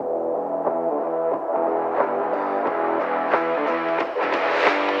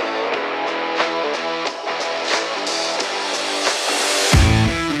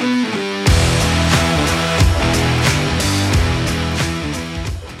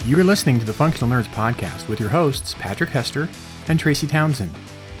You're listening to the Functional Nerds Podcast with your hosts, Patrick Hester and Tracy Townsend.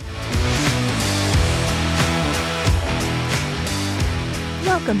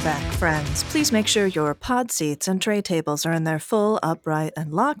 Welcome back, friends. Please make sure your pod seats and tray tables are in their full, upright,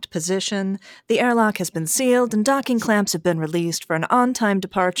 and locked position. The airlock has been sealed, and docking clamps have been released for an on-time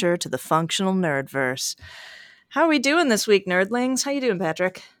departure to the Functional Nerdverse. How are we doing this week, nerdlings? How you doing,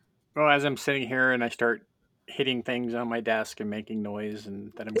 Patrick? Well, as I'm sitting here and I start hitting things on my desk and making noise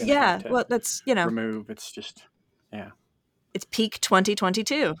and that I'm going to have to well, that's, remove, it's just, it's peak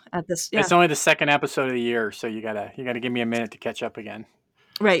 2022 at this. Yeah. It's only the second episode of the year, so you gotta give me a minute to catch up again.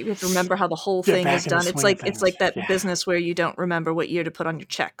 Right, you have to remember how the whole Get thing back is in the done. swing of It's like things. that business where you don't remember what year to put on your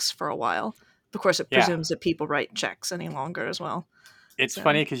checks for a while. Of course, it presumes that people write checks any longer as well. It's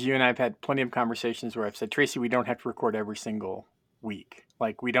funny because you and I have had plenty of conversations where I've said, Tracy, we don't have to record every single week.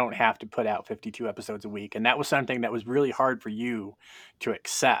 Like, we don't have to put out 52 episodes a week. And that was something that was really hard for you to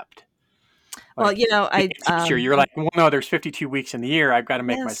accept. Like, well, teacher, you're like, well, no, there's 52 weeks in the year. I've got to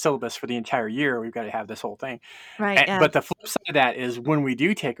make my syllabus for the entire year. We've got to have this whole thing. Right. But the flip side of that is when we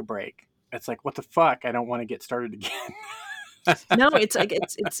do take a break, it's like, what the fuck? I don't want to get started again. No, it's like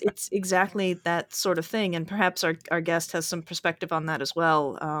it's exactly that sort of thing, and perhaps our guest has some perspective on that as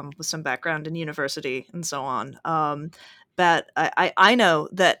well, with some background in university and so on. But I know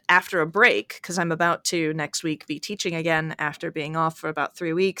that after a break, because I'm about to next week be teaching again after being off for about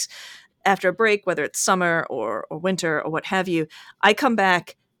 3 weeks. After a break, whether it's summer or winter or what have you, I come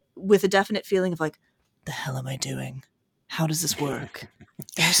back with a definite feeling of like, the hell am I doing? How does this work?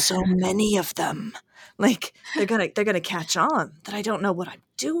 There's so many of them. Like they're gonna catch on that I don't know what I'm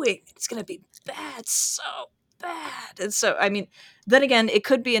doing. It's gonna be bad, so bad. And so, I mean, then again, it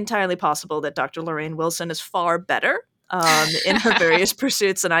could be entirely possible that Dr. Lorraine Wilson is far better in her various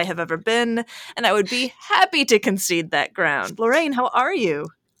pursuits than I have ever been, and I would be happy to concede that ground. Lorraine, how are you?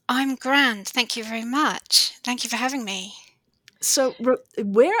 I'm grand. Thank you very much. Thank you for having me. So,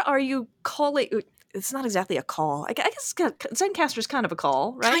 where are you calling? It's not exactly a call. I guess Zencaster is kind of a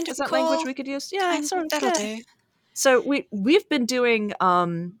call, right? Kind of is that call. language we could use? Yeah, sort of. That'll do. So we've been doing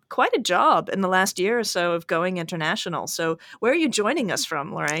quite a job in the last year or so of going international. So where are you joining us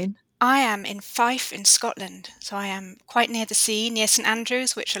from, Lorraine? I am in Fife in Scotland. So I am quite near the sea, near St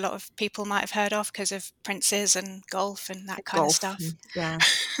Andrews, which a lot of people might have heard of because of princes and golf and that kind of stuff. Yeah.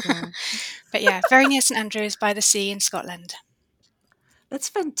 But yeah, very near St Andrews by the sea in Scotland. That's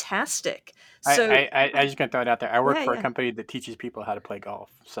fantastic. So I just gonna throw it out there. I work for a company that teaches people how to play golf.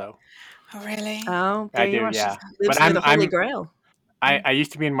 So. Oh really? Oh, I do. Yeah, but I'm the Holy Grail. I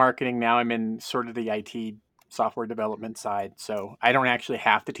used to be in marketing. Now I'm in sort of the IT software development side. So I don't actually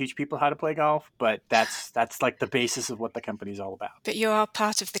have to teach people how to play golf, but that's like the basis of what the company's all about. But you are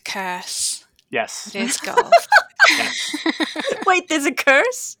part of the curse. Yes. It is golf. Yes. Wait, there's a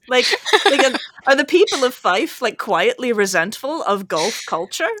curse? Like are the people of Fife like quietly resentful of golf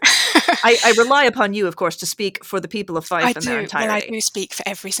culture? I rely upon you, of course, to speak for the people of Fife in their entirety. Well, I do speak for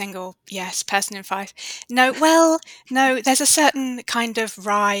every single person in Fife. No, there's a certain kind of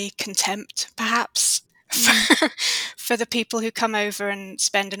wry contempt, perhaps, for the people who come over and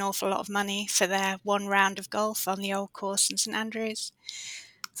spend an awful lot of money for their one round of golf on the old course in St Andrews.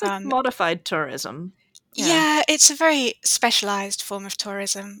 It's like modified tourism. Yeah, it's a very specialised form of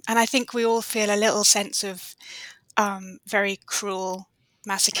tourism. And I think we all feel a little sense of very cruel,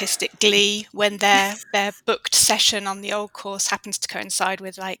 masochistic glee when their booked session on the old course happens to coincide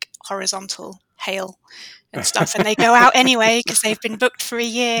with like horizontal hail and stuff. And they go out anyway because they've been booked for a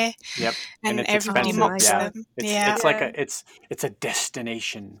year. Yep. And everybody mocks them. It's like it's a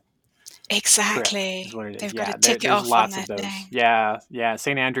destination. Exactly. They've got to tick it there's off lots on of that those. thing. Yeah.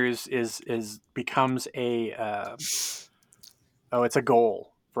 St. Andrews becomes a it's a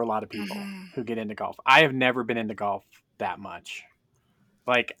goal for a lot of people who get into golf. I have never been into golf that much.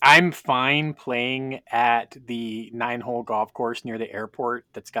 Like, I'm fine playing at the 9-hole golf course near the airport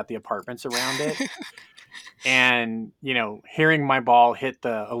that's got the apartments around it. And, hearing my ball hit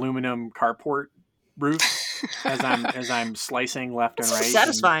the aluminum carport roof as I'm slicing left and right.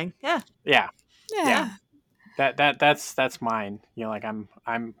 Satisfying. Yeah. That's mine.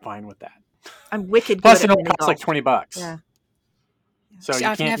 I'm fine with that. I'm wicked. Plus, it only costs like $20. Yeah. So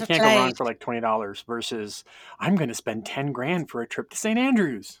you can't go wrong for like $20 versus I'm going to spend $10,000 for a trip to St.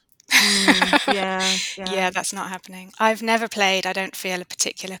 Andrews. Yeah, that's not happening. I've never played. I don't feel a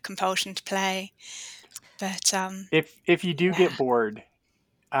particular compulsion to play. But if you do get bored,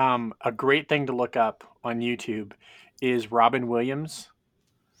 a great thing to look up on YouTube is Robin Williams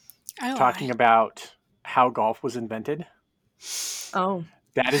talking about how golf was invented. Oh,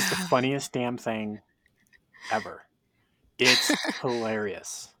 that is the funniest damn thing ever. It's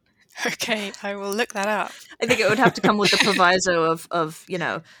hilarious. Okay, I will look that up. I think it would have to come with the proviso of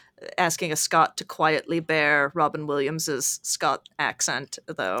asking a Scot to quietly bear Robin Williams's Scot accent,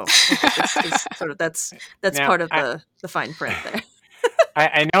 though. I think it's sort of that's Now, part of the fine print there.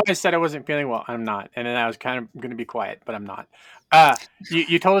 I know I said I wasn't feeling well. I'm not, and then I was kind of going to be quiet, but I'm not.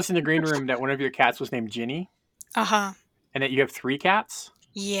 You told us in the green room that one of your cats was named Ginny, Uh-huh. and that you have 3 cats.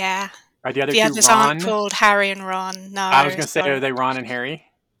 Yeah. Are the other The 2 others aren't Ron? called Harry and Ron. I was No, going to say, are sorry. they Ron and Harry?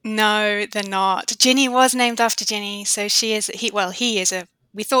 No, they're not. Ginny was named after Ginny, so he is a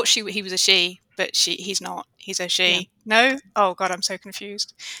we thought he was a she, but he's not. He's a she. Yeah. No? Oh god, I'm so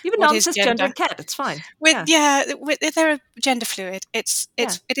confused. You have a What is gender? non-cisgendered cat. It's fine. They're gender fluid. Yeah.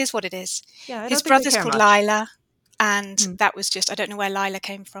 It is what it is. Yeah, I His don't think they brother's care called much. Lila, and Hmm. that was just I don't know where Lila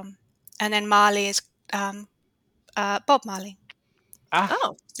came from. And then Marley is Bob Marley,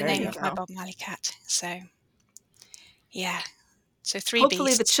 Oh, the there name you of go. my Bob Marley cat. So yeah, so 3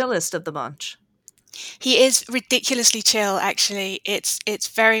 hopefully the beasts. chillest of the bunch. He is ridiculously chill. Actually, it's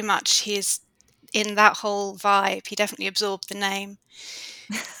very much he's in that whole vibe. He definitely absorbed the name.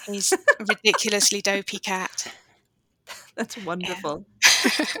 He's a ridiculously dopey cat. That's Yeah. wonderful.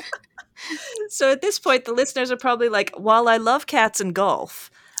 So at this point, the listeners are probably like, "While I love cats and golf,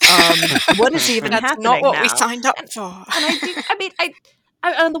 what is even That's not happening what we now?" signed up And for. I do. I mean,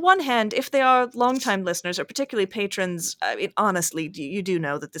 on the one hand, if they are longtime listeners or particularly patrons, I mean, honestly, you do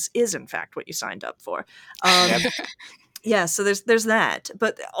know that this is in fact what you signed up for. Yep. Yeah, so there's that,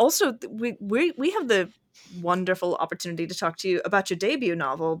 but also we have the wonderful opportunity to talk to you about your debut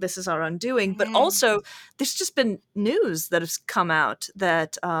novel, This Is Our Undoing. But Mm. also, there's just been news that has come out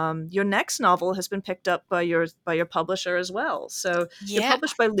that your next novel has been picked up by your publisher as well. So you're Yeah.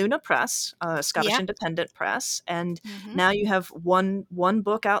 published by Luna Press, Scottish Yeah. independent press, and Mhm. now you have one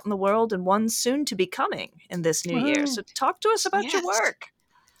book out in the world and one soon to be coming in this new year. Woohoo. So talk to us about your Yes. work.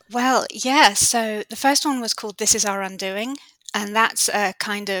 Well, yeah. So the first one was called This Is Our Undoing, and that's a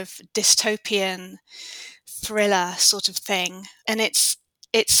kind of dystopian thriller sort of thing. And it's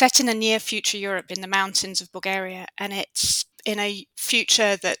set in a near future Europe in the mountains of Bulgaria, and it's in a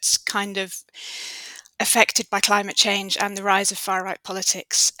future that's kind of affected by climate change and the rise of far right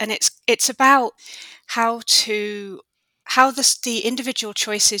politics. And it's about how to the individual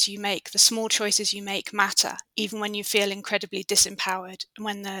choices you make, the small choices you make matter, even when you feel incredibly disempowered,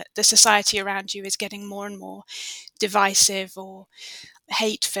 when the society around you is getting more and more divisive or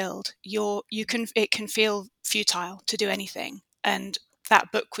hate filled. It can feel futile to do anything. And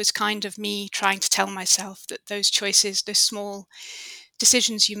that book was kind of me trying to tell myself that those choices, those small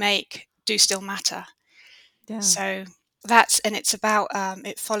decisions you make do still matter. Yeah. So it's about,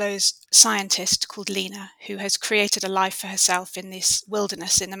 it follows a scientist called Lena who has created a life for herself in this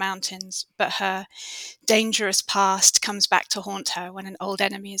wilderness in the mountains, but her dangerous past comes back to haunt her when an old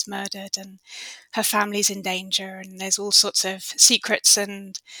enemy is murdered and her family's in danger, and there's all sorts of secrets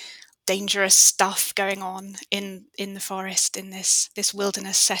and dangerous stuff going on in the forest in this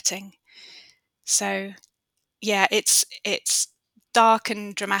wilderness setting. So yeah, it's dark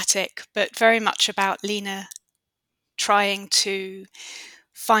and dramatic, but very much about Lena trying to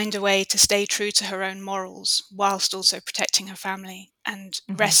find a way to stay true to her own morals whilst also protecting her family, and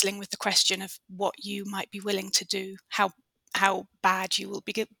wrestling with the question of what you might be willing to do, how bad you will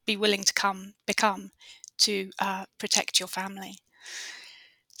be willing to become to protect your family.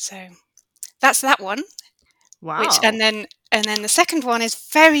 So that's that one. Which Wow. and then the second one is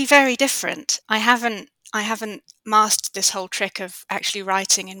very, very different. I haven't mastered this whole trick of actually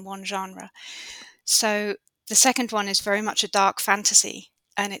writing in one genre. So the second one is very much a dark fantasy,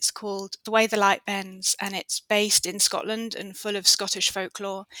 and it's called The Way the Light Bends, and it's based in Scotland and full of Scottish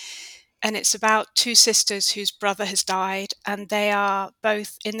folklore. And it's about 2 sisters whose brother has died, and they are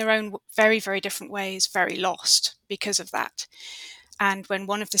both, in their own very, very different ways, very lost because of that. And when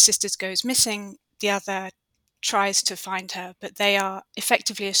one of the sisters goes missing, the other tries to find her, but they are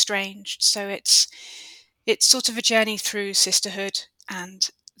effectively estranged. So it's sort of a journey through sisterhood and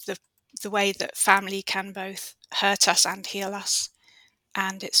the the way that family can both hurt us and heal us.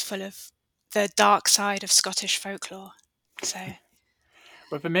 And it's full of the dark side of Scottish folklore. So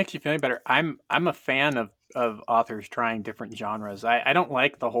Well, if it makes you feel any better, I'm a fan of authors trying different genres. I don't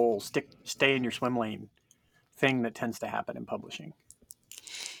like the whole stay in your swim lane thing that tends to happen in publishing.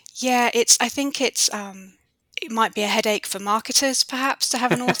 yeah, I think it might be a headache for marketers perhaps to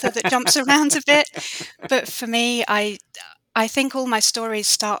have an author that jumps around a bit. But for me, I think all my stories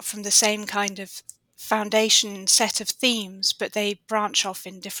start from the same kind of foundation set of themes, but they branch off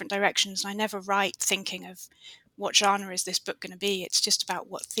in different directions. I never write thinking of what genre is this book going to be. It's just about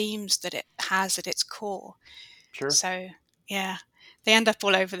what themes that it has at its core. Sure. So Yeah, they end up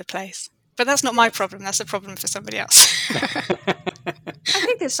all over the place. But that's not my problem. That's a problem for somebody else. I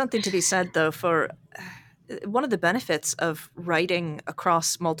think there's something to be said, though, for one of the benefits of writing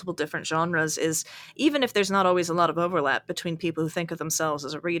across multiple different genres is even if there's not always a lot of overlap between people who think of themselves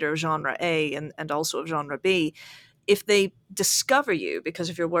as a reader of genre A and also of genre B, if they discover you because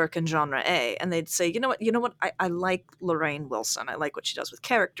of your work in genre A and they'd say, you know what, I like Lorraine Wilson. I like what she does with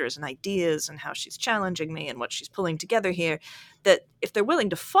characters and ideas and how she's challenging me and what she's pulling together here, that if they're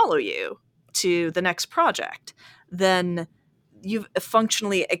willing to follow you to the next project, then you've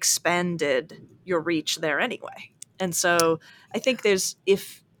functionally expanded your reach there anyway. And so I think there's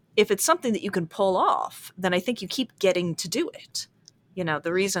if it's something that you can pull off, then I think you keep getting to do it.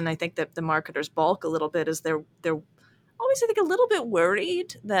 The reason I think that the marketers balk a little bit is they're always, I think, a little bit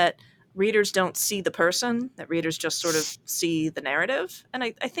worried that readers don't see the person, that readers just sort of see the narrative. And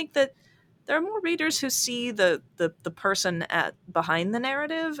I think that there are more readers who see the person behind the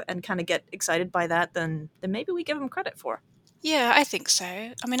narrative and kind of get excited by that than maybe we give them credit for. Yeah, I think so.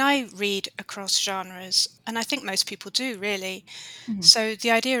 I mean, I read across genres, and I think most people do, really. Mhm. So the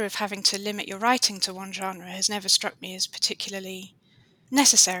idea of having to limit your writing to one genre has never struck me as particularly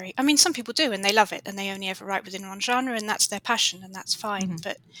necessary. I mean, some people do, and they love it, and they only ever write within one genre, and that's their passion, and that's fine. Mhm.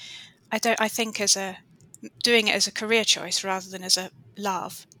 But I think doing it as a career choice rather than as a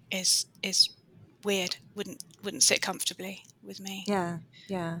love is weird. Wouldn't sit comfortably with me. Yeah,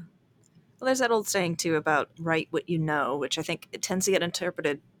 yeah. Well, there's that old saying too about write what you know, which I think it tends to get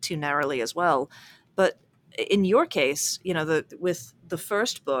interpreted too narrowly as well. But in your case, with the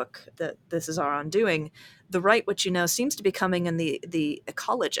first book that This Is Our Undoing, the write what you know seems to be coming in the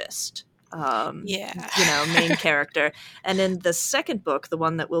ecologist, Yeah. main character. And in the second book, the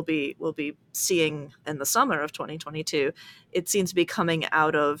one that we'll be seeing in the summer of 2022, it seems to be coming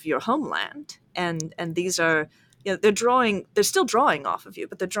out of your homeland. And these are, they're still drawing off of you,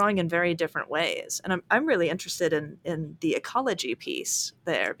 but they're drawing in very different ways. And I'm really interested in the ecology piece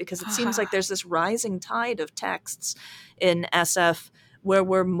there, because it seems like there's this rising tide of texts in SF where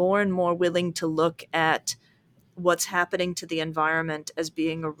we're more and more willing to look at what's happening to the environment as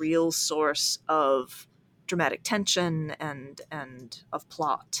being a real source of dramatic tension and of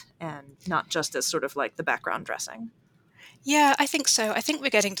plot, and not just as sort of like the background dressing. Yeah, I think so. I think we're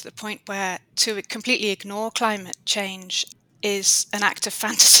getting to the point where to completely ignore climate change is an act of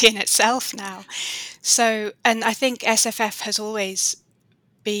fantasy in itself now. So, and I think SFF has always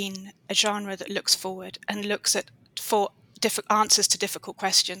been a genre that looks forward and looks at for answers to difficult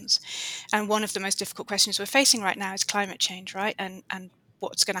questions. And one of the most difficult questions we're facing right now is climate change, right? And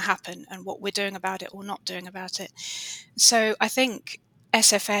what's going to happen and what we're doing about it or not doing about it. So I think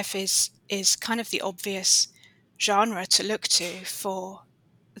SFF is kind of the obvious genre to look to for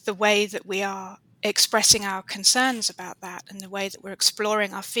the way that we are expressing our concerns about that and the way that we're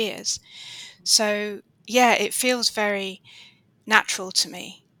exploring our fears. So yeah, it feels very natural to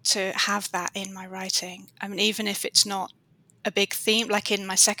me to have that in my writing. I mean, even if it's not a big theme, like in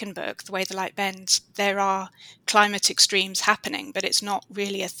my second book, The Way the Light Bends, there are climate extremes happening, but it's not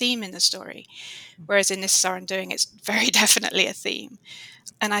really a theme in the story. Whereas in This Is Our Undoing, it's very definitely a theme.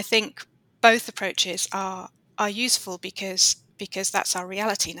 And I think both approaches are useful because that's our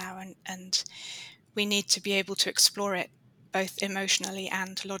reality now, and we need to be able to explore it both emotionally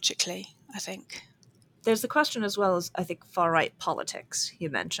and logically, I think. There's the question as well as, I think, far right politics you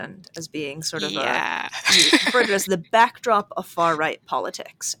mentioned as being sort of Yeah. you referred to it as the backdrop of far right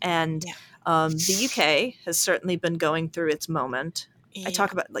politics. And Yeah. the UK has certainly been going through its moment. I Yeah.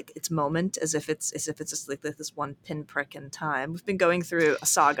 talk about like its moment as if it's just like this one pinprick in time. We've been going through a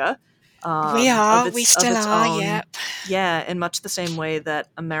saga of We of still its are, own. yep. Yeah, in much the same way that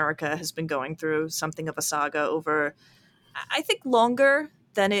America has been going through something of a saga over, I think, longer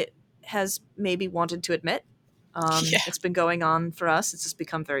than it has maybe wanted to admit. Yeah. It's been going on for us. It's just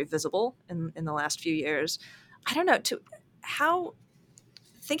become very visible in the last few years. I don't know to how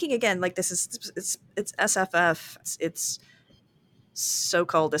thinking again, like, this is it's SFF. It's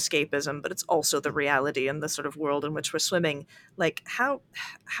so-called escapism, but it's also the reality and the sort of world in which we're swimming. Like, how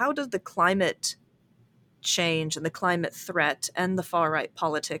does the climate change and the climate threat and the far right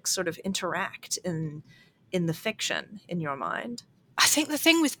politics sort of interact in the fiction in your mind? I think the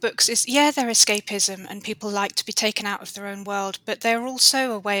thing with books is, yeah, they're escapism and people like to be taken out of their own world, but they're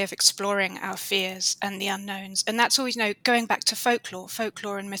also a way of exploring our fears and the unknowns. And that's always, going back to folklore.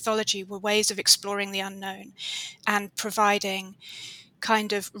 Folklore and mythology were ways of exploring the unknown and providing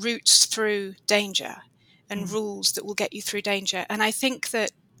kind of routes through danger and Mm. rules that will get you through danger. And I think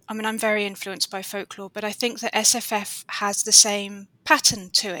that, I mean, I'm very influenced by folklore, but I think that SFF has the same pattern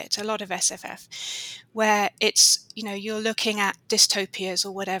to it, a lot of SFF, where it's, you're looking at dystopias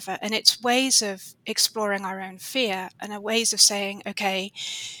or whatever, and it's ways of exploring our own fear and ways of saying, okay,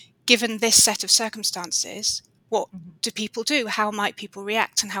 given this set of circumstances, what do people do? How might people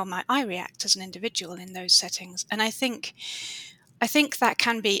react, and how might I react as an individual in those settings? And I think that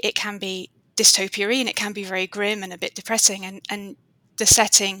can be dystopia-y, and it can be very grim and a bit depressing, and the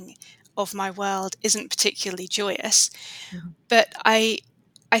setting of my world isn't particularly joyous. But I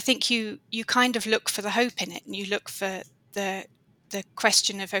think you kind of look for the hope in it, and you look for the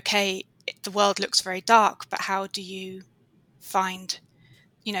question of, okay, the world looks very dark, but how do you find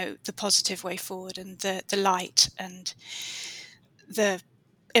the positive way forward, and the light, and the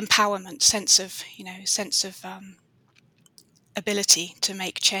empowerment, sense of ability to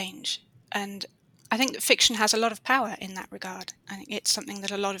make change. And I think that fiction has a lot of power in that regard. I think it's something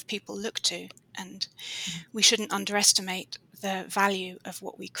that a lot of people look to, and we shouldn't underestimate the value of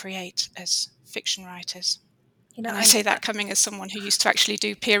what we create as fiction writers. And I say that coming as someone who used to actually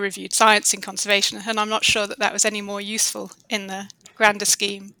do peer-reviewed science in conservation, and I'm not sure that was any more useful in the grander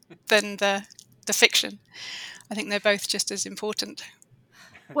scheme than the fiction. I think they're both just as important.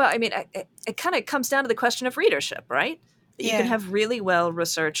 Well, I mean, it kind of comes down to the question of readership, right? That you can have really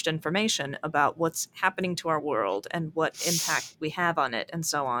well-researched information about what's happening to our world and what impact we have on it and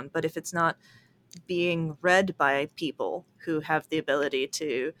so on. But if it's not being read by people who have the ability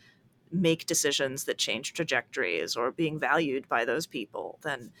to make decisions that change trajectories, or being valued by those people,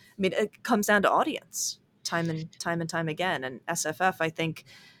 then, I mean, it comes down to audience time and time again. And SFF, I think,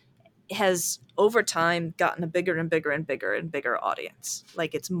 has over time gotten a bigger and bigger and bigger and bigger audience.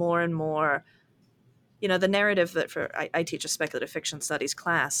 Like, it's more and more, the narrative that I teach a speculative fiction studies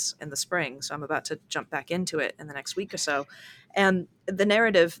class in the spring, so I'm about to jump back into it in the next week or so. And the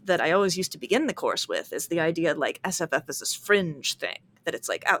narrative that I always used to begin the course with is the idea like SFF is this fringe thing, that it's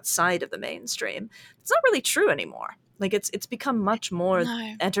like outside of the mainstream. It's not really true anymore. Like, it's become much more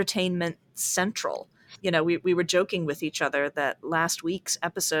entertainment central. We were joking with each other that last week's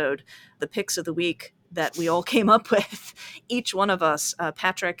episode, the picks of the week that we all came up with, each one of us,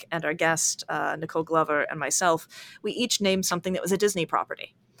 Patrick and our guest, Nicole Glover, and myself, we each named something that was a Disney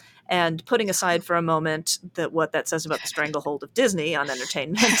property. And putting aside for a moment what that says about the stranglehold of Disney on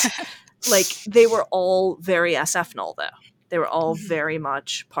entertainment, like, they were all very SF-null, though. They were all very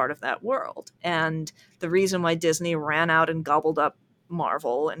much part of that world. And the reason why Disney ran out and gobbled up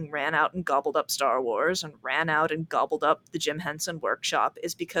Marvel, and ran out and gobbled up Star Wars, and ran out and gobbled up the Jim Henson Workshop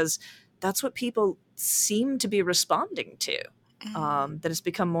is because that's what people seem to be responding to. That has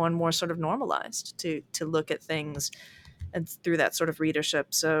become more and more sort of normalized to look at things and through that sort of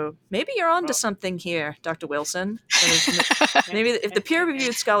readership. So maybe you're onto something here, Dr. Wilson. Maybe if the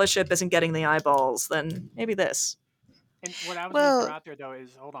peer-reviewed scholarship isn't getting the eyeballs, then maybe this. And what I was going to throw out there, though,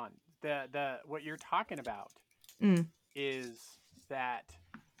 is, hold on, the what you're talking about is that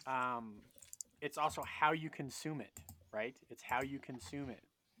it's also how you consume it, right? It's how you consume it.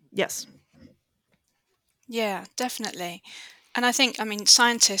 Yes. Yeah, definitely. And I think,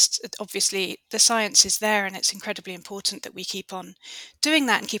 scientists, obviously, the science is there, and it's incredibly important that we keep on doing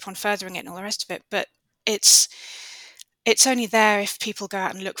that and keep on furthering it and all the rest of it. But it's only there if people go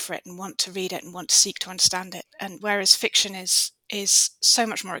out and look for it and want to read it and want to seek to understand it. And whereas fiction is so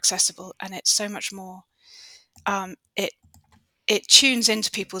much more accessible, and it's so much more, it tunes into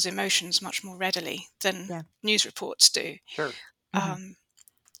people's emotions much more readily than news reports do. Sure.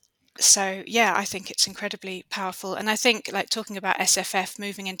 So yeah, I think it's incredibly powerful. And I think, like, talking about SFF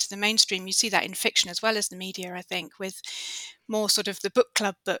moving into the mainstream, you see that in fiction as well as the media, I think, with more sort of the book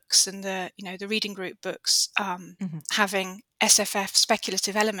club books and the reading group books having SFF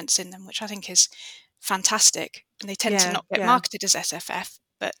speculative elements in them, which I think is fantastic. And they tend to not get marketed as SFF,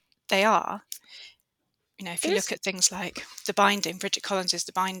 but they are. If you look at things like The Binding, Bridget Collins's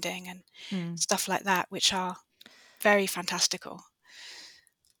The Binding, and stuff like that, which are very fantastical.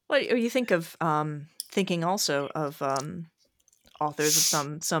 Well, you think of thinking also of authors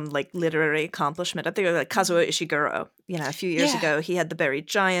of some like literary accomplishment. I think of like Kazuo Ishiguro. A few years ago he had The Buried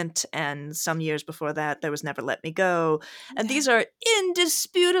Giant, and some years before that there was Never Let Me Go. And these are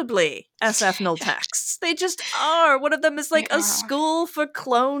indisputably SF-null texts. They just are. One of them is like a school for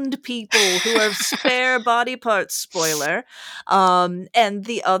cloned people who are spare body parts, spoiler. And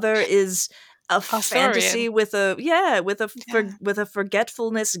the other is a fantasy with a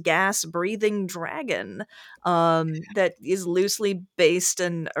forgetfulness gas breathing dragon that is loosely based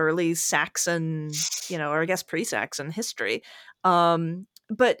in early Saxon, or I guess pre-Saxon history.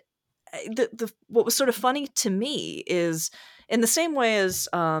 But the what was sort of funny to me is, in the same way as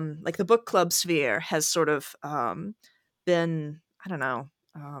like the book club sphere has sort of been, I don't know,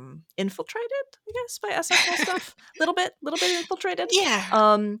 infiltrated, I guess, by SFL stuff. Little bit infiltrated.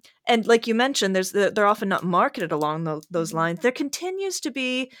 Yeah. And like you mentioned, they're often not marketed along those lines. There continues to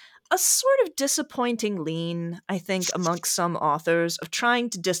be a sort of disappointing lean, I think, amongst some authors of trying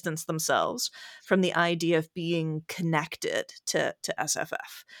to distance themselves from the idea of being connected to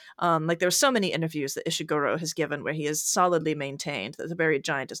SFF. Like there are so many interviews that Ishiguro has given where he has solidly maintained that The Buried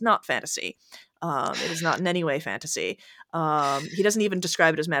Giant is not fantasy. It is not in any way fantasy. He doesn't even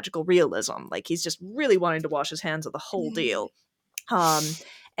describe it as magical realism. Like he's just really wanting to wash his hands of the whole deal.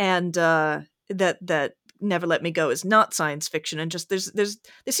 And that Never Let Me Go is not science fiction, and just there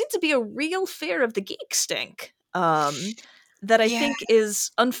seems to be a real fear of the geek stink that I Yeah. think is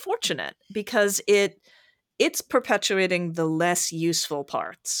unfortunate because it's perpetuating the less useful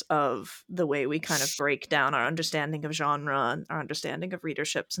parts of the way we kind of break down our understanding of genre and our understanding of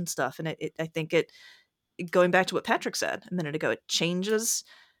readerships and stuff. And I think going back to what Patrick said a minute ago, it changes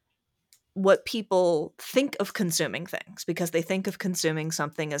what people think of consuming things because they think of consuming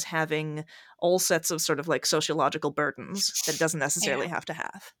something as having all sets of sort of like sociological burdens that it doesn't necessarily Yeah. have to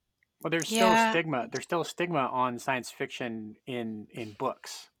have. Well, there's still Yeah. stigma. There's still a stigma on science fiction in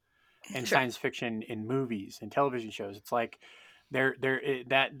books and Sure. science fiction in movies and television shows. It's like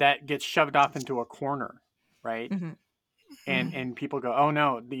that gets shoved off into a corner, right? Hmm. And people go, oh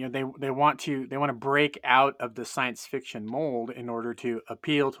no, they want to break out of the science fiction mold in order to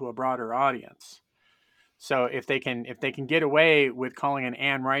appeal to a broader audience. So if they can get away with calling an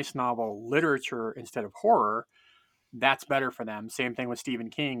Anne Rice novel literature instead of horror, that's better for them. Same thing with Stephen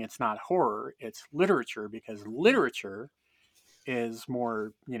King. It's not horror, it's literature because literature is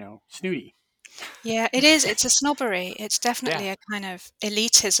more, snooty. Yeah, it is. It's a snobbery. It's Yeah. definitely a kind of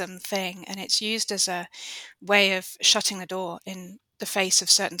elitism thing, and it's used as a way of shutting the door in the face of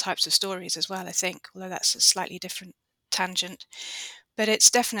certain types of stories as well, I think, although that's a slightly different tangent. But it's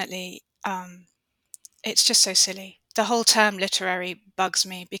definitely, it's just so silly. The whole term literary bugs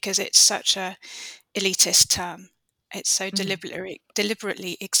me because it's such a elitist term. It's so Hmm.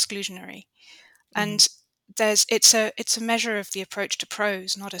 deliberately exclusionary. Hmm. And it's a measure of the approach to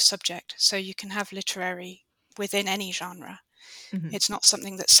prose, not a subject. So you can have literary within any genre. Hmm. It's not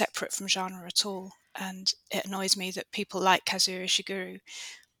something that's separate from genre at all. And it annoys me that people like Kazuo Ishiguro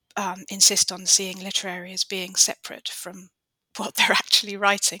insist on seeing literary as being separate from what they're actually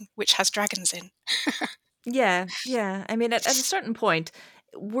writing, which has dragons in. Yeah, yeah. I mean, at a certain point,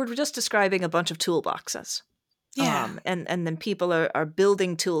 we're just describing a bunch of toolboxes. Yeah. And then people are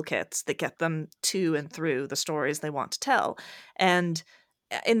building toolkits that get them to and through the stories they want to tell. And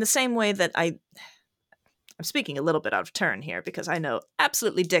in the same way that I'm speaking a little bit out of turn here because I know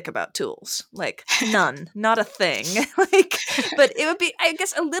absolutely dick about tools. Like none, not a thing. Like, but it would be, I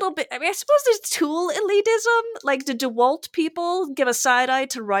guess, a little bit. I mean, I suppose there's tool elitism. Like, did DeWalt people give a side eye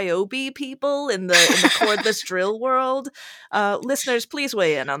to Ryobi people in the cordless drill world? Listeners, please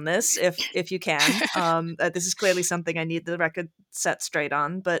weigh in on this if you can. This is clearly something I need the record set straight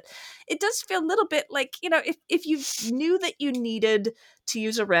on, but it does feel a little bit like, if you knew that you needed to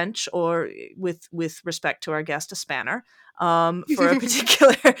use a wrench or with respect to our guest a spanner for a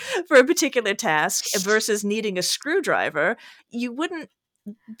particular for a particular task versus needing a screwdriver, you wouldn't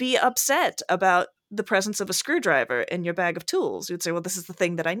be upset about the presence of a screwdriver in your bag of tools. You'd say, well, this is the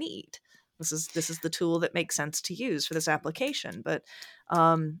thing that I need. This is the tool that makes sense to use for this application. But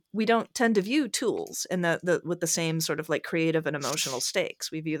we don't tend to view tools in with the same sort of like creative and emotional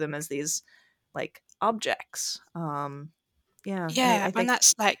stakes. We view them as these like objects. Yeah, and Yeah, I and think.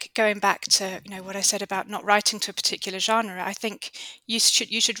 that's like going back to, what I said about not writing to a particular genre. I think you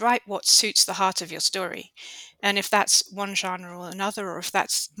should write what suits the heart of your story. And if that's one genre or another, or if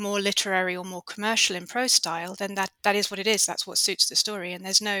that's more literary or more commercial in prose style, then that is what it is. That's what suits the story. And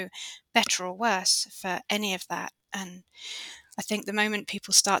there's no better or worse for any of that. And I think the moment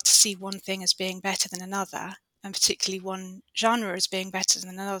people start to see one thing as being better than another, and particularly one genre as being better than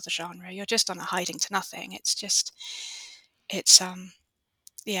another genre, you're just on a hiding to nothing. It's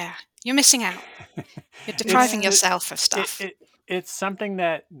yeah, you're missing out. You're it's depriving Yeah. the yourself of it, stuff. it it's something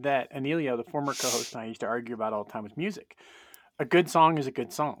that Anelia, the former co-host, and I used to argue about all the time with music. A good song is a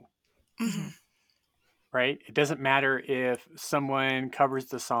good song, Mhm. Mhm. right? It doesn't matter if someone covers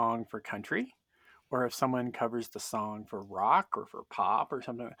the song for country or if someone covers the song for rock or for pop or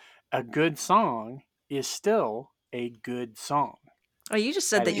something. A good song is still a good song Oh, you just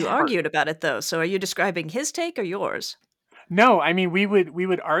said at that its you Yeah. heart. argued about it though. So are you describing his take or yours? No, I mean we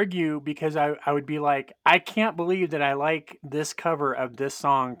would argue because I would be like, I can't believe that I like this cover of this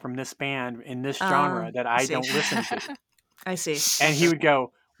song from this band in this genre that I I see. don't listen to. I see. And he Gotcha. would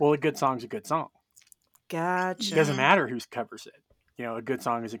go, well, a good song's a good song. It doesn't Gotcha. Mm. matter who covers it. a good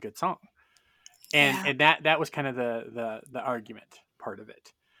song is a good song. And that was kind of the argument part of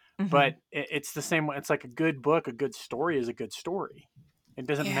it. But it's the same way. It's like a good book, a good story is a good story. It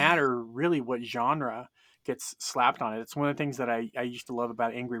doesn't matter really what genre gets slapped on it. It's one of the things that I used to love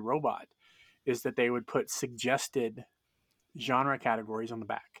about Angry Robot is that they would put suggested genre categories on the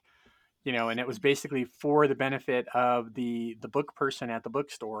back, and it was basically for the benefit of the book person at the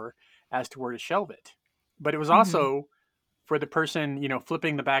bookstore as to where to shelve it. But it was also for the person,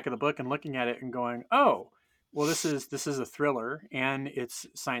 flipping the back of the book and looking at it and going, oh, well, this is a thriller and it's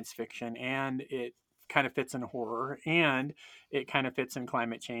science fiction and it kind of fits in horror and it kind of fits in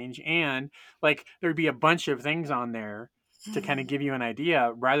climate change, and like there'd be a bunch of things on there to kind of give you an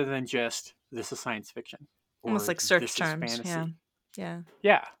idea rather than just this is science fiction or almost like search this is terms. fantasy. Yeah.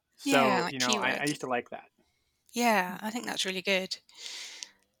 Yeah. So, like I used to like that. Yeah, I think that's really good.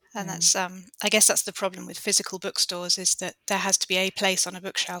 And that's I guess that's the problem with physical bookstores, is that there has to be a place on a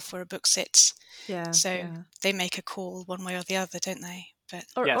bookshelf where a book sits. Yeah. So they make a call one way or the other, don't they? But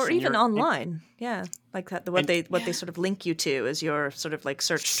or even online. Like that what they sort of link you to as your sort of like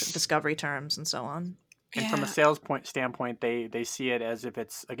search discovery terms and so on. And from a sales standpoint, they see it as if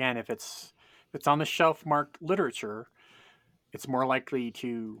it's on the shelf marked literature, it's more likely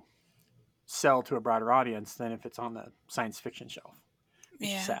to sell to a broader audience than if it's on the science fiction shelf. Which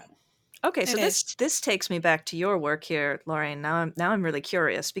is sad. Okay, so this takes me back to your work here, Lorraine. Now I'm really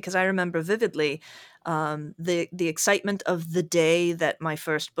curious because I remember vividly the excitement of the day that my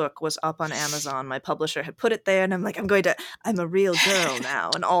first book was up on Amazon. My publisher had put it there, and I'm like, I'm a real girl now,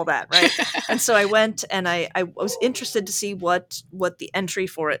 and all that, right? And so I went and I was interested to see what the entry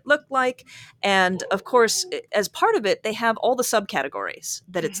for it looked like, and of course, as part of it, they have all the subcategories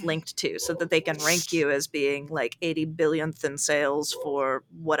that it's linked to, so that they can rank you as being like 80 billionth in sales for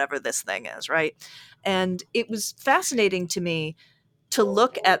whatever this thing is, right? And it was fascinating to me to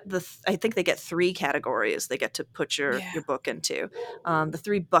look at I think they get 3 categories they get to put your book into. The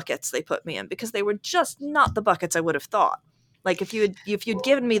 3 buckets they put me in, because they were just not the buckets I would have thought. Like if you'd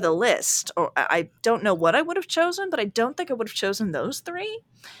given me the list, or I don't know what I would have chosen, but I don't think I would have chosen those 3.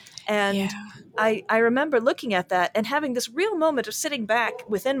 And I remember looking at that and having this real moment of sitting back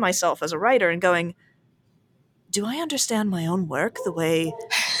within myself as a writer and going, do I understand my own work the way,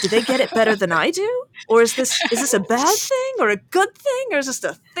 do they get it better than I do? Or is this a bad thing or a good thing, or is this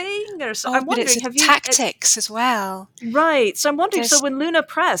a thing? Or so I'm wondering, but it's tactics as well. Right. So I'm wondering, so when Luna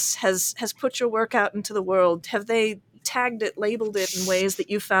Press has put your work out into the world, have they tagged it, labeled it in ways that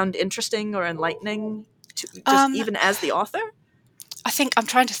you found interesting or enlightening, even as the author? I think I'm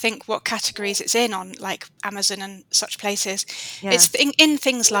trying to think what categories it's in on, like Amazon and such places. Yeah. It's in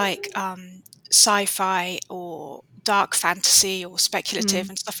things like sci-fi or dark fantasy or speculative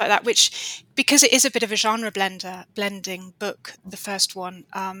and stuff like that, which, because it is a bit of a genre blending book, the first one,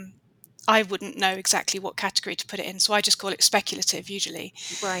 I wouldn't know exactly what category to put it in, so I just call it speculative usually.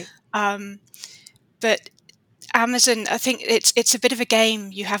 Right. But Amazon, I think it's a bit of a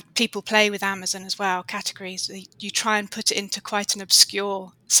game you have people play with Amazon as well, categories. You try and put it into quite an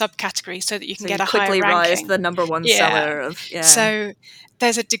obscure subcategory so that you can get a higher ranking. Quickly rise the number one seller of So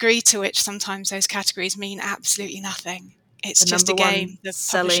there's a degree to which sometimes those categories mean absolutely nothing. It's just a game the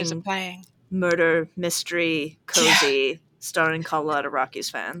publishers are playing. Murder, mystery, cozy, starring Colorado Rockies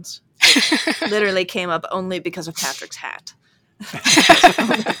fans. It literally came up only because of Patrick's hat.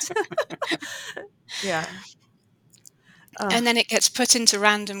 Yeah. And then it gets put into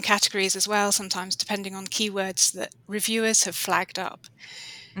random categories as well, sometimes depending on keywords that reviewers have flagged up.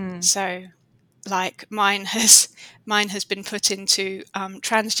 So like mine has been put into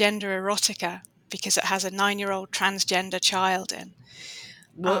transgender erotica because it has a 9-year-old transgender child in.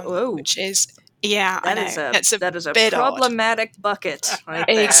 Which is that is a problematic bucket right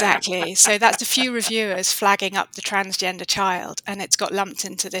there. Exactly. So that's a few reviewers flagging up the transgender child, and it's got lumped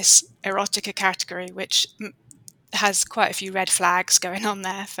into this erotica category, which has quite a few red flags going on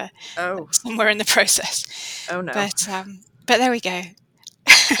there for somewhere in the process. Oh no. But there we go.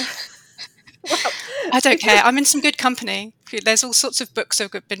 Well, I don't care. I'm in some good company. There's all sorts of books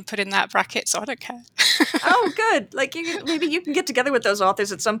that have been put in that bracket, so I don't care. Oh, good. Like maybe you can get together with those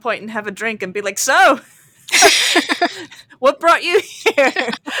authors at some point and have a drink and be like, so, what brought you here?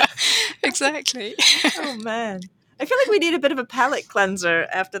 Exactly. Oh man. I feel like we need a bit of a palate cleanser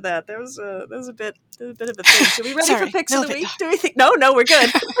after that. There was a bit of a thing. Should we ready for picks of the week? Do we think? No, we're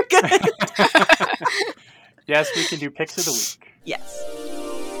good. We're good. Yes, we can do picks of the week. Yes.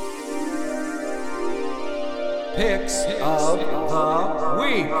 Picks of the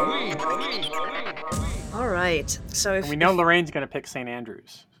week. All right. So we know Lorraine's going to pick St.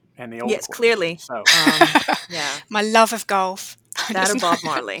 Andrews and the old. Yes, clearly. So yeah, my love of golf. kind That of or Bob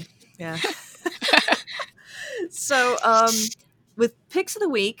Marley. Yeah. So, with picks of the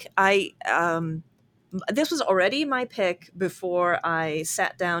week, this was already my pick before I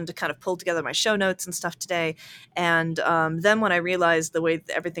sat down to kind of pull together my show notes and stuff today. And then when I realized the way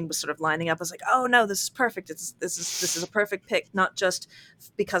that everything was sort of lining up, I was like, "Oh no, this is perfect! This is a perfect pick, not just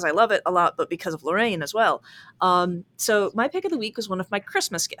because I love it a lot, but because of Lorraine as well." So my pick of the week was one of my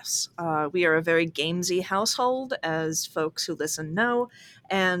Christmas gifts. We are a very gamesy household, as folks who listen know,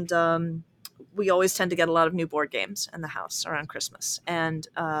 and we always tend to get a lot of new board games in the house around Christmas. And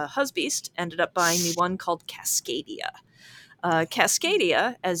Husbeast ended up buying me one called Cascadia.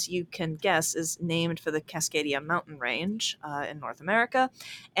 Cascadia, as you can guess, is named for the Cascadia mountain range in North America.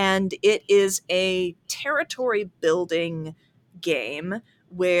 And it is a territory building game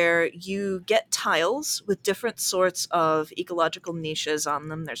where you get tiles with different sorts of ecological niches on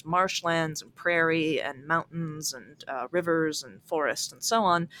them. There's marshlands and prairie and mountains and rivers and forest and so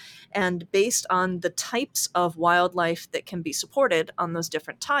on. And based on the types of wildlife that can be supported on those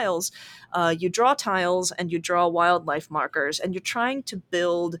different tiles, you draw tiles and you draw wildlife markers, and you're trying to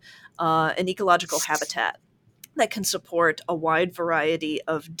build an ecological habitat that can support a wide variety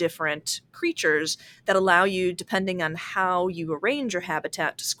of different creatures that allow you, depending on how you arrange your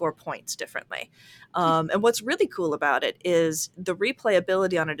habitat, to score points differently. And what's really cool about it is the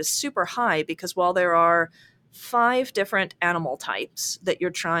replayability on it is super high, because while there are 5 different animal types that you're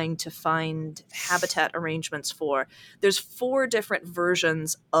trying to find habitat arrangements for, there's 4 different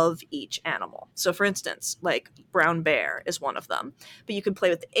versions of each animal. So for instance, like brown bear is one of them, but you can play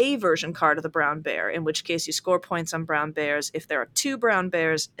with a version card of the brown bear, in which case you score points on brown bears if there are 2 brown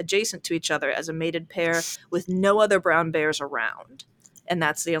bears adjacent to each other as a mated pair with no other brown bears around. And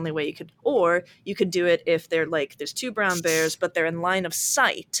that's the only way you could, or you could do it if they're like, there's 2 brown bears, but they're in line of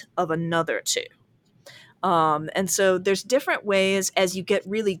sight of another 2. And so there's different ways as you get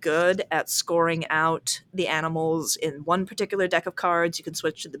really good at scoring out the animals in one particular deck of cards. You can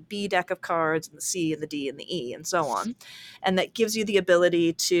switch to the B deck of cards and the C and the D and the E and so on. And that gives you the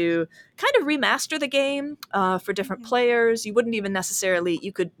ability to kind of remaster the game for different players. You wouldn't even necessarily,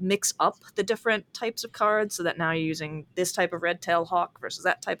 you could mix up the different types of cards so that now you're using this type of red-tailed hawk versus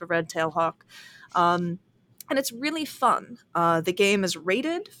that type of red-tailed hawk. And it's really fun. The game is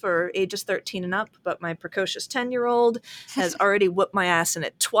rated for ages 13 and up, but my precocious 10-year-old has already whooped my ass in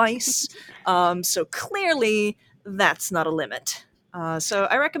it twice. So clearly, that's not a limit. So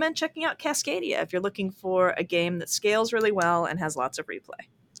I recommend checking out Cascadia if you're looking for a game that scales really well and has lots of replay.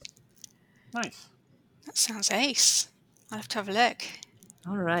 Nice. That sounds ace. I'll have to have a look.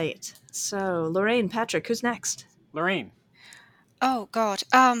 All right. So Lorraine, Patrick, who's next? Lorraine. Oh God,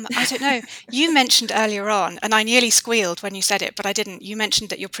 I don't know. You mentioned earlier on, and I nearly squealed when you said it, but I didn't. You mentioned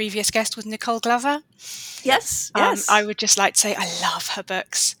that your previous guest was Nicole Glover. Yes. I would just like to say I love her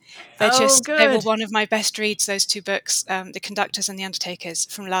books. They were one of my best reads. Those 2 books, The Conductors and The Undertakers,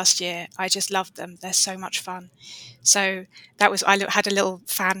 from last year. I just loved them. They're so much fun. So I had a little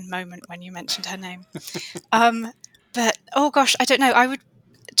fan moment when you mentioned her name. But oh gosh, I don't know.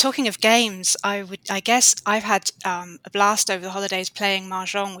 Talking of games, I guess I've had a blast over the holidays playing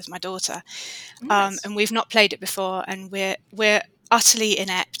Mahjong with my daughter. Nice. And we've not played it before, and we're utterly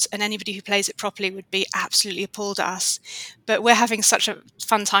inept, and anybody who plays it properly would be absolutely appalled at us. But we're having such a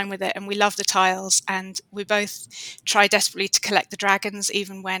fun time with it, and we love the tiles, and we both try desperately to collect the dragons,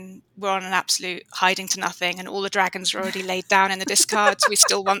 even when we're on an absolute hiding to nothing, and all the dragons are already laid down in the discards. We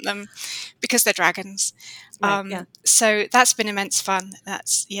still want them because they're dragons. Right, yeah. So that's been immense fun.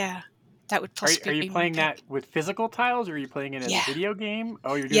 That would possibly Are you be playing my pick. that with physical tiles, or are you playing it as a video game?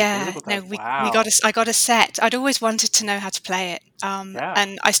 Oh, you're doing physical tiles. Wow. I got a set. I'd always wanted to know how to play it,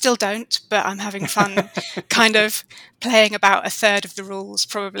 and I still don't, but I'm having fun kind of playing about a third of the rules,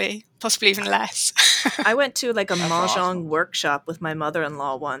 possibly even less. I went to like a Mahjong awesome. workshop with my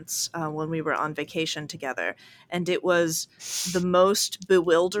mother-in-law once when we were on vacation together, and it was the most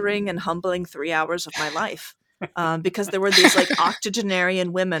bewildering and humbling 3 hours of my life. Because there were these like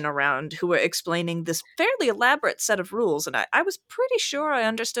octogenarian women around who were explaining this fairly elaborate set of rules, and I was pretty sure I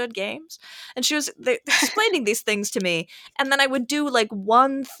understood games, and they're explaining these things to me, and then I would do like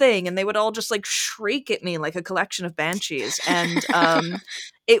one thing, and they would all just like shriek at me like a collection of banshees, and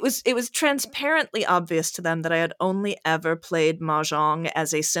it was transparently obvious to them that I had only ever played Mahjong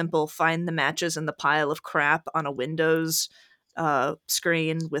as a simple find the matches in the pile of crap on a Windows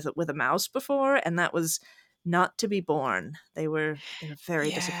screen with a mouse before, and that was not to be born. They were very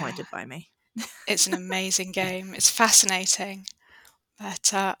disappointed by me. It's an amazing game. It's fascinating.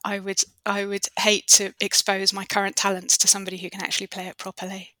 But I would hate to expose my current talents to somebody who can actually play it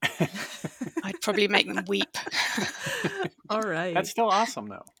properly. I'd probably make them weep. All right. That's still awesome,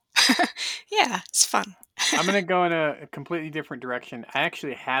 though. Yeah, it's fun. I'm gonna go in a completely different direction. I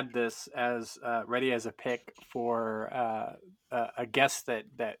actually had this as ready as a pick for a guest that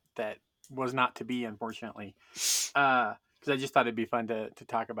was not to be, unfortunately, because I just thought it'd be fun to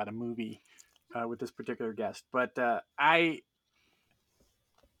talk about a movie with this particular guest. But I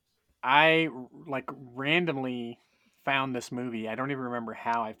like randomly found this movie. I don't even remember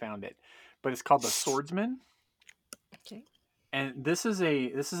how I found it, but it's called The Swordsman, Okay. and this is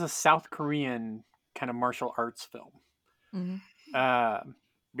a South Korean kind of martial arts film. Mm-hmm.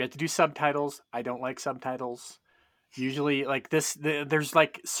 We have to do subtitles. I don't like subtitles. Usually, like there's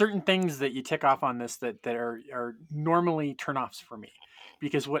like certain things that you tick off on this that are normally turnoffs for me,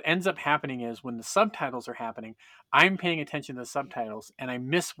 because what ends up happening is when the subtitles are happening, I'm paying attention to the subtitles and I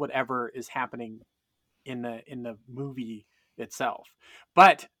miss whatever is happening in the movie itself.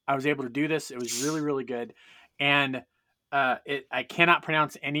 But I was able to do this. It was really really good, and I cannot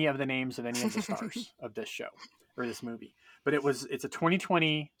pronounce any of the names of any of the stars of this show or this movie. But it's a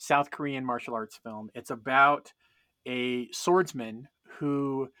 2020 South Korean martial arts film. It's about a swordsman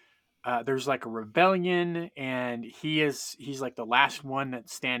who there's like a rebellion, and he's like the last one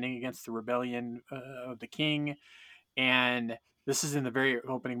that's standing against the rebellion of the king. And this is in the very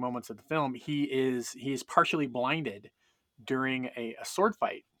opening moments of the film. He is partially blinded during a sword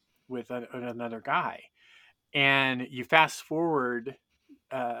fight with another guy, and you fast forward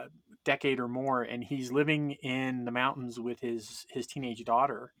a decade or more, and he's living in the mountains with his teenage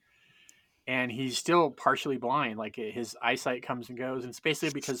daughter, and he's still partially blind. Like his eyesight comes and goes, and it's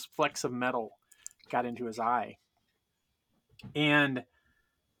basically because flecks of metal got into his eye, and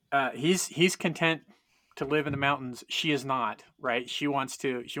he's content to live in the mountains. She is not, right? She wants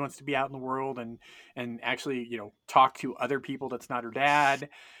to be out in the world and actually talk to other people that's not her dad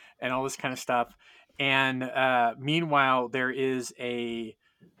and all this kind of stuff. And meanwhile, there is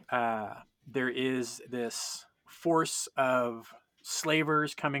this force of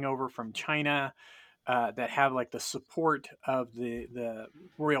slavers coming over from China that have like the support of the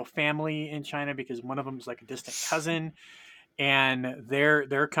royal family in China, because one of them is like a distant cousin, and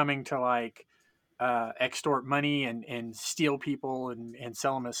they're coming to like extort money and steal people and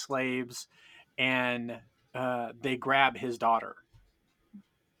sell them as slaves, and they grab his daughter.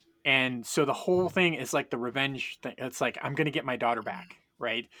 And so the whole thing is like the revenge thing. It's like, I'm gonna get my daughter back,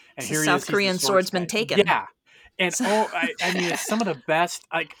 right? And It's a here he is, South he's the Korean swordsman swordsman. taken. Yeah. And I mean, it's some of the best.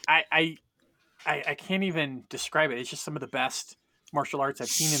 Like I can't even describe it. It's just some of the best martial arts I've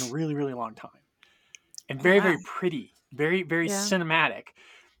seen in a really really long time, and Oh, very wow. very pretty, very very Yeah. cinematic.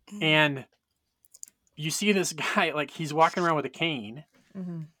 Mm. And you see this guy, like he's walking around with a cane,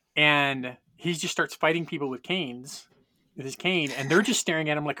 Mm-hmm. and he just starts fighting people with his cane, and they're just staring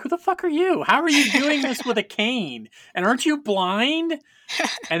at him like, who the fuck are you? How are you doing this with a cane? And aren't you blind?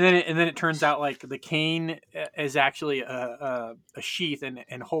 And then it turns out like the cane is actually a sheath,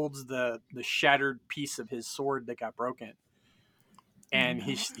 and holds the shattered piece of his sword that got broken, and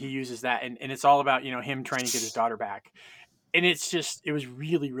he uses that, and it's all about him trying to get his daughter back. And it was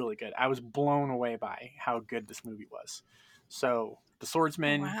really really good. I was blown away by how good this movie was. So The Oh,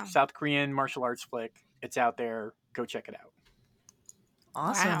 Swordsman, wow. South Korean martial arts flick, it's out there. Go check it out.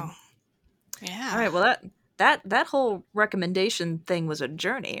 Awesome. Wow. Yeah. All right. Well, that whole recommendation thing was a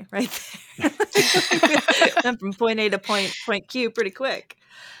journey, right there. Went from point A to point Q pretty quick.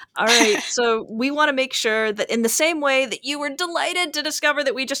 All right. So we want to make sure that in the same way that you were delighted to discover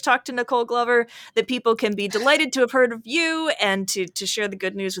that we just talked to Nicole Glover, that people can be delighted to have heard of you and to share the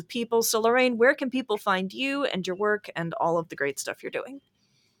good news with people. So Lorraine, where can people find you and your work and all of the great stuff you're doing?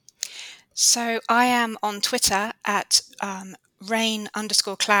 So I am on Twitter at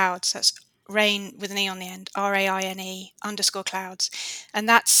rain_clouds. That's rain with an E on the end, RAINE_clouds. And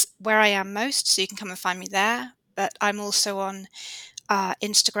that's where I am most. So you can come and find me there. But I'm also on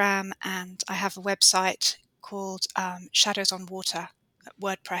Instagram, and I have a website called Shadows on Water at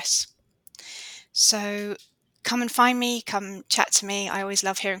WordPress. So come and find me, come chat to me. I always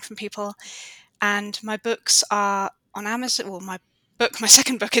love hearing from people. And my books are on Amazon. Well, my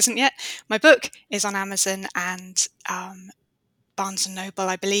second book isn't yet. My book is on Amazon and Barnes & Noble,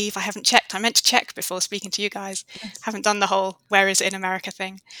 I believe. I haven't checked. I meant to check before speaking to you guys. Yes. Haven't done the whole where is it in America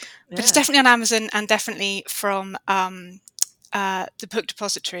thing. But it's Yeah. definitely on Amazon, and definitely from the book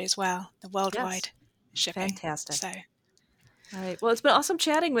depository as well, the worldwide shipping. Fantastic. So All right. Well, it's been awesome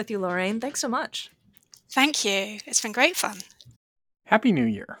chatting with you, Lorraine. Thanks so much. thank you. It's been great fun. Happy New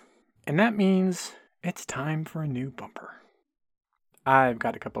Year. And that means it's time for a new bumper. I've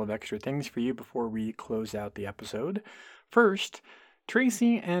got a couple of extra things for you before we close out the episode. First,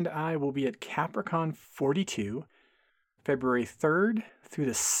 Tracy and I will be at Capricorn 42 February 3rd through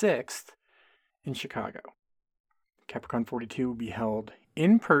the 6th in Chicago. Capricorn 42 will be held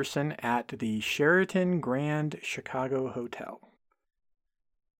in person at the Sheraton Grand Chicago Hotel.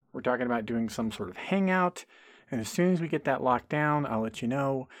 We're talking about doing some sort of hangout, and as soon as we get that locked down, I'll let you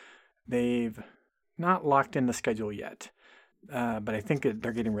know. They've not locked in the schedule yet, but I think that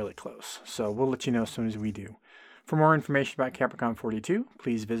they're getting really close, so we'll let you know as soon as we do. For more information about Capricorn 42,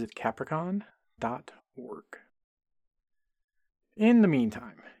 please visit capricorn.org. In the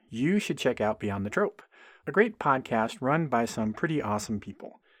meantime, you should check out Beyond the Trope, a great podcast run by some pretty awesome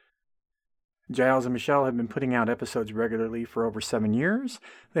people. Giles and Michelle have been putting out episodes regularly for over 7 years.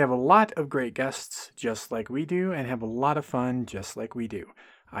 They have a lot of great guests, just like we do, and have a lot of fun, just like we do.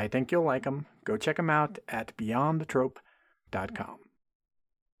 I think you'll like them. Go check them out at beyondthetrope.com.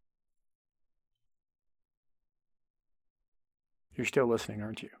 You're still listening,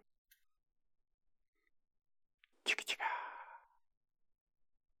 aren't you?